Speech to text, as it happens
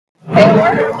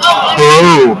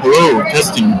Hello, hello,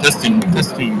 testing, testing,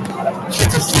 testing,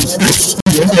 testing.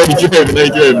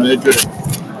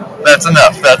 That's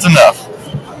enough, that's enough.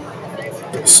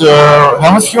 So,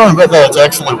 how much do you want to bet that it's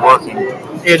actually working?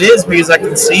 It is because I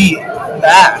can see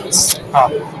bats.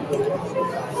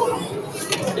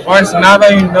 Alright, so now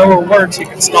that you know it works, you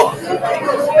can stop.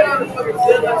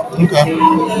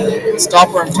 Okay.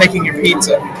 Stop where I'm taking your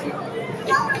pizza.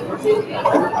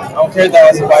 Okay,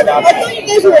 that was a bite out.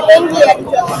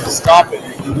 Stop it.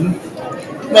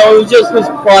 No, it was just his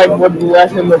pride wouldn't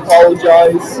let him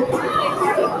apologize.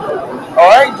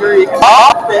 Alright, Drew, you can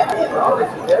stop it.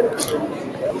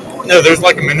 No, there's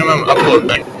like a minimum upload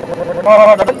thing.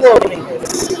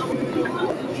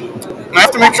 I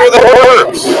have to make sure that it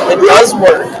works. It does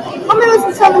work. I'm gonna listen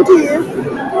to something to you.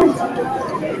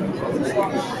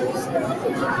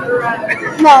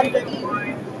 Mom.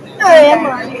 I am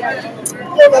right.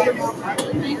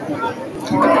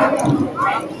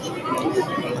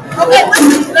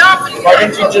 Why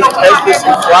didn't you just take this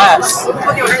in class?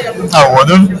 I would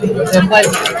have.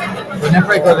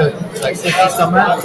 Whenever I go to like 60 somewhere,